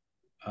cool.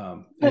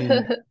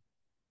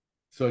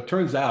 So it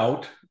turns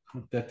out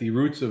that the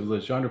roots of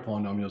Legendre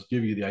polynomials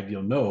give you the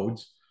ideal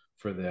nodes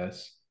for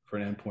this, for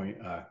an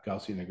endpoint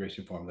Gaussian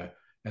integration formula.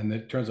 And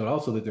it turns out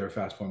also that there are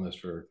fast formulas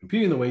for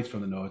computing the weights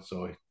from the nodes.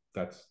 So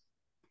that's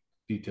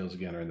details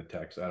again are in the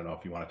text. I don't know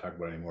if you want to talk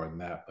about any more than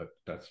that, but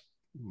that's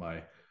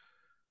my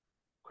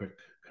quick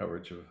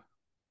coverage of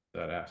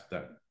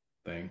that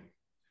thing.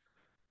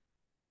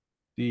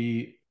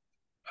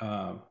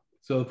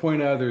 So the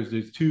point out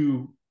there's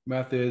two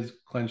methods,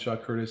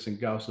 Clenshaw-Curtis and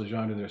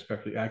Gauss-Legendre. They're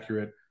spectrally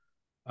accurate.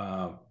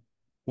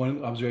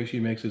 One observation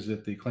he makes is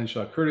that the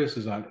Clenshaw-Curtis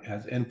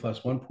has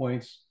n+1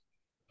 points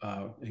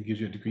and gives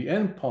you a degree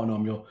n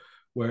polynomial,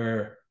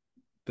 where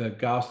the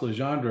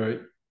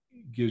Gauss-Legendre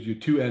gives you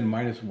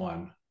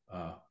 2n-1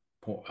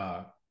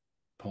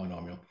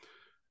 polynomial.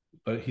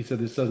 But he said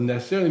this doesn't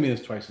necessarily mean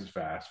it's twice as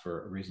fast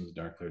for reasons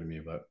that aren't clear to me,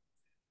 but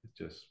it's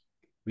just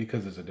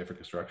because it's a different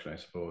construction, I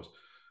suppose.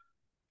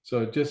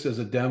 So just as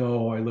a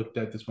demo, I looked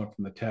at this one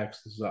from the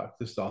text.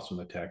 This is also in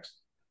the text,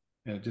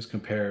 and it just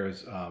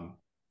compares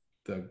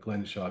the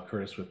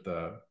Clenshaw-Curtis with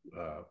the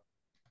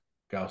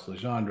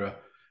Gauss-Legendre,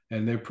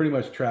 and they pretty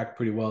much track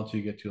pretty well until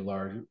you get to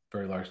a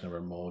very large number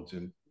of modes.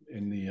 And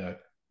in the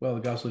the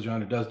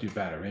Gauss-Legendre does do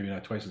better, maybe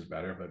not twice as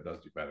better, but it does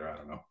do better. I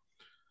don't know.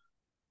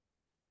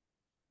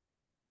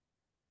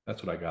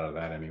 That's what I got out of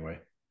that anyway.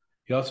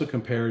 He also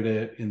compared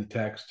it in the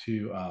text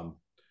to,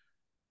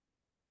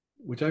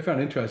 which I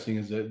found interesting,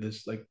 is that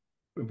this, like,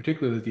 in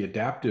particular, the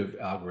adaptive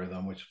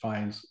algorithm, which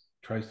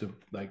tries to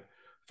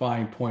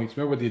find points.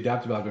 Remember what the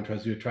adaptive algorithm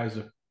tries to do? It tries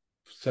to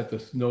set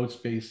the node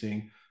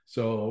spacing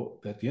so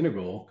that the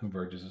integral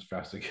converges as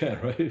fast as it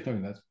can, right? I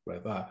mean, that's what I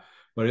thought.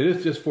 But it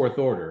is just fourth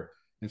order.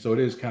 And so it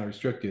is kind of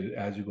restricted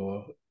as you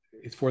go.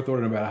 It's fourth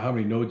order no matter how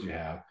many nodes you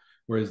have.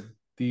 Whereas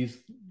these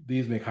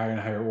make higher and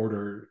higher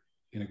order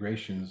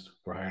integrations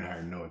for higher and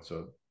higher nodes.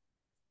 So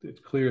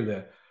it's clear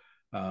that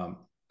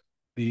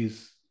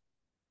these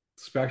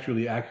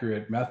spectrally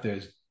accurate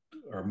methods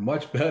are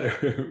much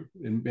better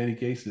in many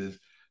cases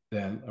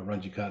than a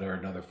Runge cut or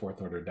another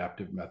fourth order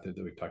adaptive method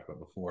that we talked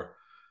about before.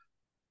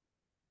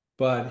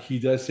 But he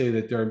does say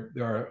that there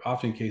are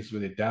often cases where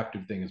the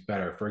adaptive thing is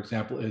better. For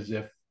example, is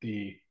if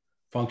the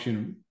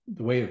function,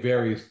 the way it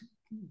varies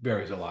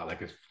a lot.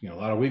 Like it's, a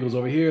lot of wiggles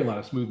over here, a lot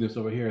of smoothness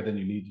over here, then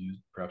you need to use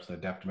perhaps an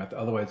adaptive method.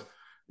 Otherwise,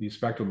 these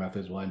spectral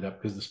methods will end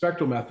up, because the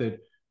spectral method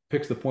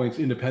picks the points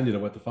independent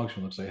of what the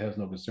function looks like. It has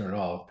no concern at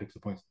all. It picks the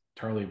points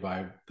entirely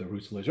by the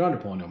roots of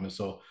Legendre polynomial.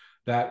 So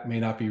that may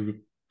not be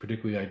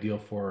particularly ideal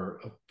for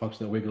a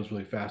function that wiggles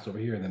really fast over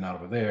here and then out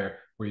over there,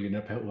 where you end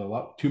up with a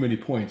lot too many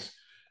points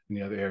in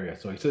the other area.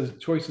 So he says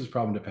choice is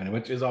problem dependent,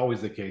 which is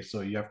always the case.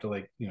 So you have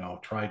to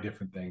try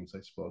different things,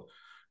 I suppose.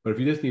 But if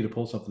you just need to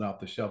pull something off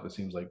the shelf, it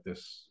seems like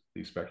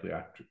these spectrally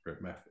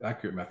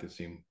accurate methods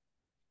seem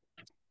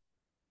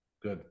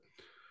good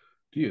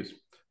to use.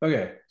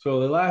 Okay, so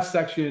the last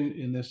section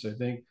in this,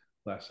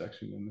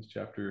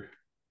 chapter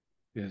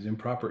is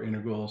improper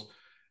integrals.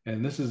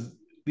 And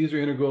these are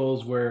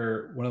integrals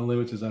where one of the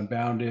limits is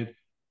unbounded.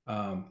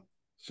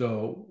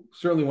 So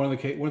certainly one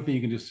thing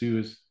you can just do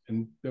is,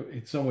 and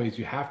in some ways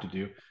you have to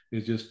do,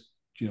 is just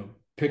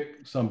pick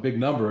some big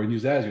number and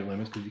use that as your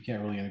limits, because you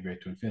can't really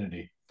integrate to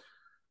infinity.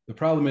 The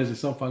problem is that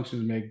some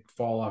functions may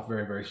fall off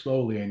very, very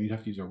slowly, and you'd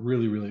have to use a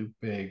really, really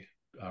big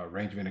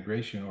range of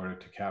integration in order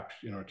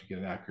to get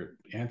an accurate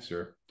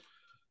answer.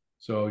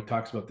 So he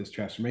talks about this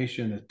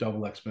transformation, this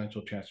double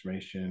exponential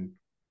transformation,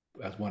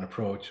 as one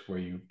approach, where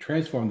you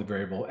transform the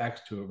variable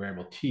x to a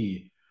variable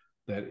t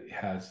that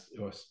has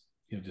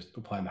just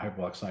applying the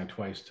hyperbolic sign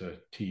twice to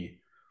t,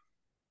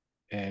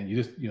 and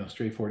you just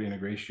straightforward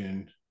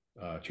integration,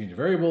 change of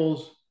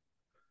variables.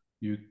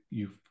 You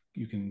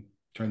can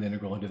turn the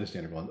integral into this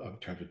integral in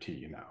terms of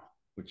t now,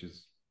 which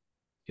is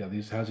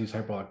these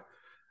hyperbolic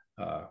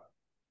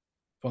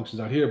functions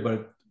out here,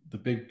 but the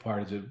big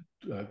part is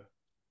that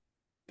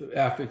the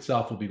f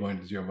itself will be going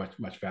to zero much,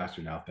 much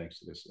faster now, thanks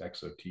to this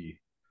x of t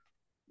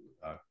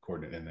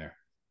coordinate in there.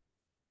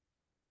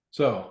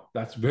 So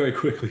that's very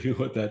quickly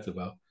what that's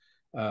about.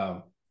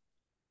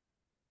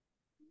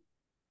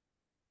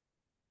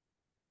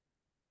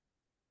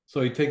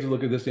 So he takes a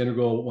look at this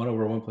integral 1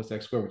 over 1 plus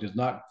x squared, which does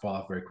not fall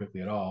off very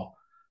quickly at all,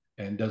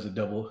 and does a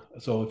double.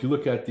 So if you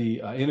look at the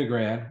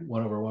integrand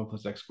 1 over 1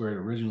 plus x squared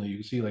originally, you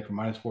can see like from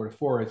 -4 to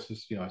 4, it's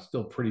just, it's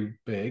still pretty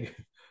big.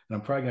 And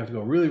I'm probably gonna have to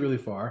go really, really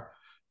far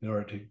in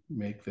order to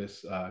make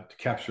this, to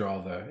capture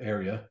all the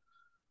area.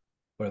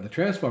 But the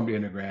transformed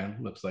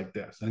integrand looks like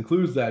this. It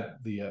includes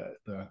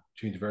the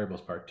change of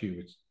variables part too,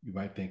 which you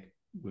might think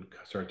would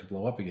start to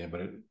blow up again,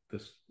 but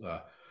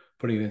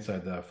putting it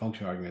inside the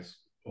function arguments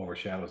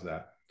overshadows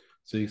that.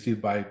 So you see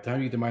by the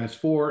time you get to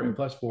 -4 and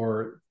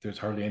 +4, there's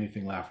hardly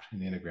anything left in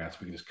the integrand. So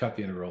we can just cut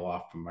the integral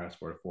off from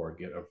 -4 to 4 and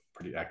get a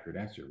pretty accurate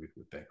answer, we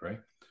would think,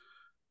 right?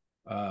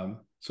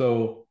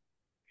 So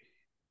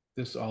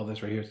all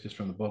this right here is just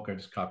from the book. I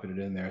just copied it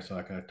in there, so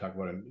I'm not going to talk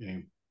about it in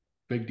any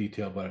big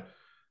detail, but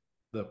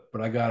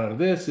what I got out of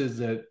this is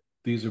that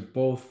these are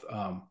both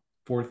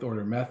fourth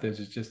order methods.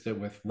 It's just that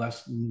with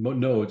less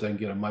nodes, I can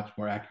get a much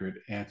more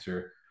accurate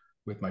answer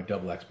with my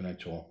double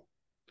exponential.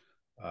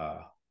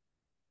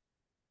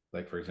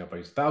 Like for example, I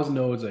use 1,000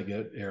 nodes, I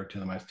get error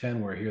 10 to the -10,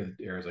 where here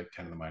the error is like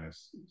 10 to the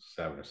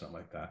 -7 or something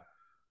like that.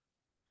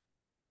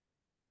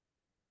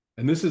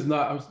 And this is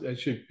not, I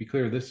should be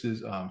clear, this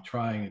is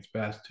trying its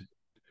best to,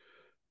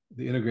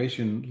 the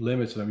integration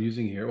limits that I'm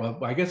using here.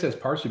 Well, I guess that's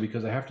partially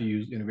because I have to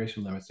use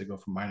integration limits that go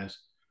from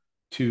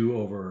 -2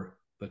 over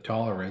the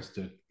tolerance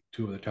to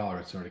 2 over the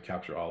tolerance in order to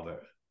capture all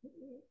the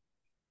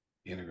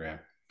integrand.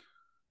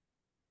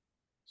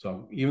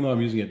 So even though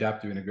I'm using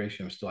adaptive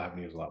integration, I'm still having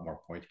to use a lot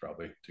more points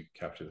probably to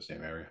capture the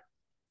same area.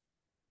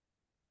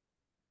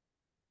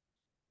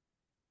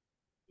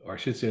 Or I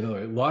should say another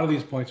way, a lot of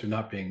these points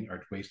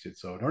are wasted.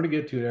 So in order to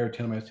get to error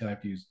 10 to the -10, I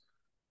have to use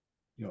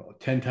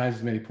 10 times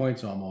as many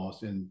points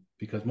almost, and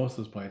because most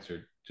of those points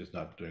are just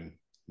not doing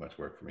much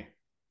work for me.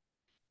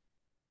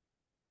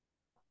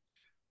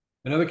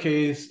 Another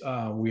case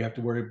we have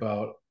to worry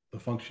about the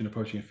function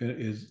approaching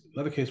infinity is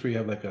another case where you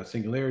have like a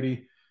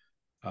singularity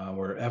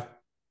where f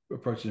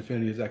approaches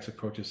infinity as x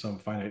approaches some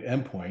finite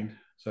endpoint.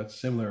 So that's a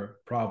similar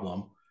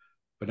problem.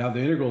 But now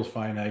the integral is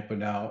finite, but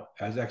now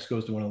as x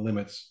goes to one of the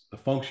limits, the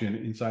function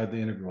inside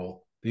the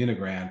integral, the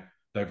integrand,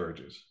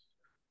 diverges.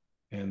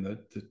 And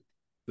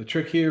the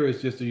trick here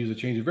is just to use a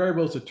change of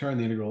variables to turn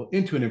the integral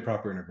into an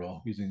improper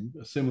integral using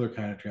a similar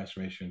kind of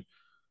transformation.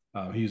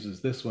 He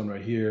uses this one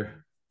right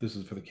here. This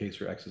is for the case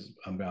where x is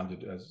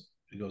unbounded as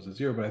it goes to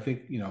 0. But I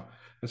think,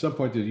 at some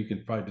point you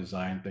can probably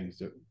design things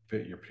that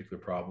fit your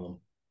particular problem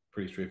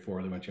pretty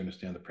straightforwardly once you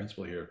understand the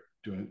principle here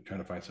trying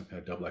to find some kind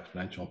of double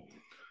exponential.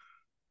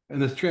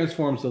 And this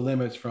transforms the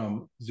limits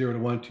from 0 to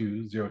 1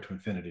 to 0 to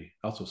infinity.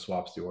 Also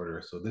swaps the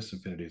order. So this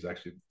infinity is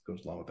actually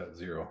goes along with that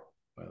 0,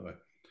 by the way.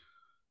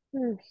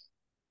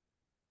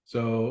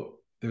 So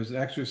there's an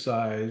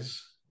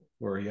exercise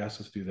where he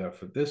asks us to do that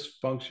for this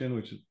function,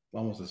 which is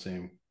almost the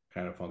same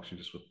kind of function,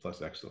 just with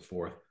plus x to the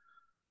fourth.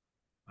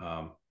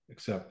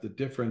 Except the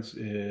difference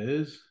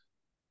is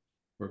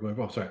we're going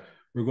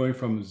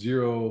from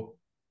 0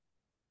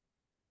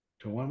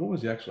 to 1. What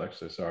was the actual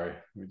exercise? Sorry,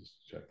 let me just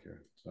check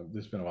here. So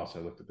this has been a while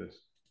since I looked at this.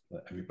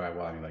 I mean, by a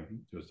while, I mean like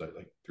it was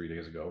like 3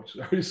 days ago, which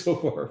is already so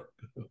far.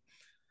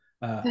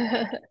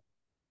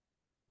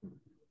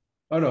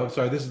 Oh no,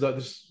 sorry. This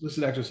is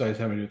an exercise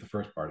having to do with the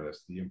first part of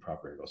this, the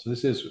improper integral. So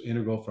this is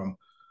integral from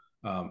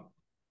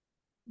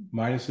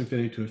minus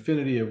infinity to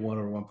infinity of 1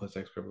 over 1 plus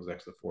x squared plus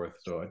x to the fourth.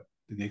 So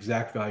the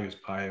exact value is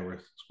pi over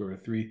square root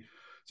of 3.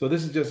 So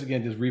this is just,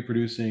 again, just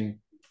reproducing,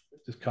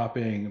 just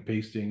copying and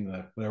pasting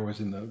whatever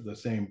was in the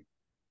same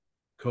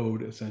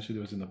code essentially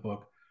that was in the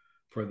book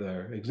for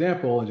the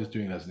example and just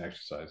doing it as an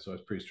exercise. So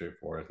it's pretty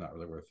straightforward. It's not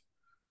really worth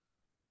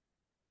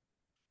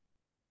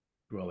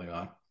dwelling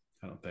on,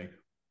 I don't think.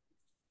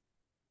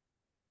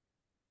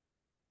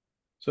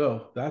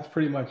 So that's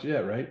pretty much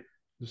it, right?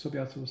 There's something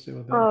else to say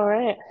about that? All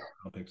right.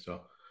 I don't think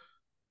so.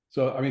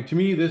 So, I mean, to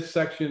me, this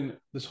section,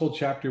 this whole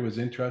chapter was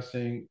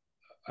interesting.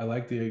 I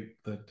like the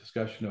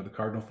discussion of the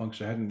cardinal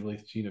function. I hadn't really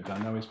seen it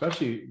done that way,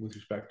 especially with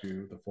respect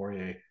to the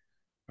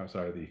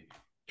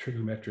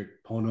trigonometric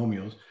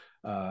polynomials.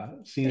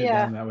 Seeing it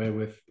done that way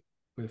with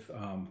where's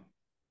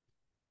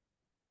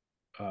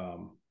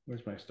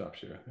my stop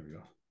share? There we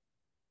go.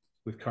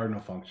 With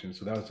cardinal functions.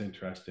 So that was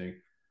interesting.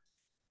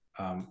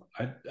 I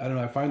don't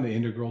know. I find the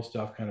integral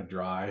stuff kind of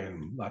dry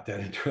and not that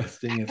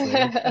interesting. It's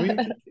like, I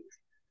mean,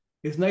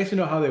 it's nice to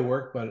know how they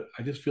work, but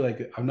I just feel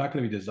like I'm not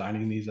going to be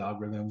designing these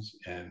algorithms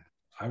and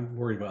I'm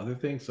worried about other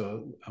things.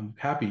 So I'm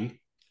happy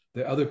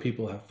that other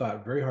people have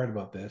thought very hard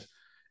about this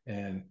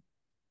and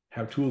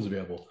have tools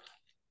available.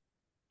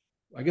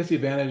 I guess the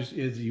advantage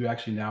is you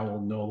actually now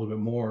will know a little bit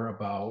more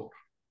about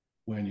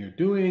when you're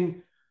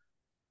doing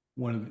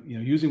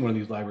using one of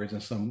these libraries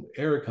and some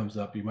error comes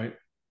up,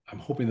 I'm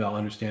hoping that I'll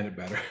understand it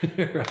better.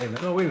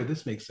 Right? Oh, wait a minute,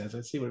 this makes sense.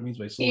 I see what it means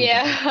by solely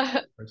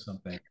or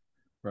something,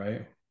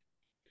 right?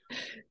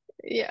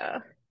 Yeah.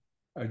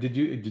 Did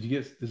you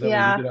get, is that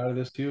what you get out of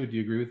this too? Do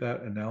you agree with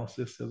that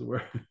analysis as it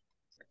were?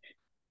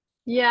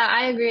 Yeah,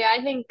 I agree.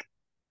 I think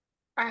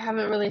I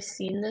haven't really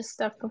seen this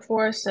stuff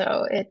before,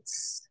 so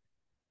it's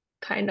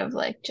kind of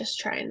like just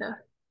trying to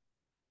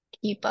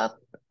keep up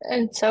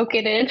and soak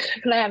it in,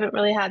 but I haven't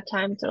really had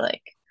time to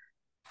like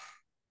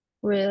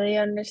really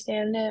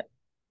understand it.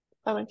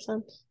 If that makes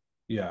sense.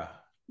 Yeah,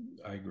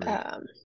 I agree.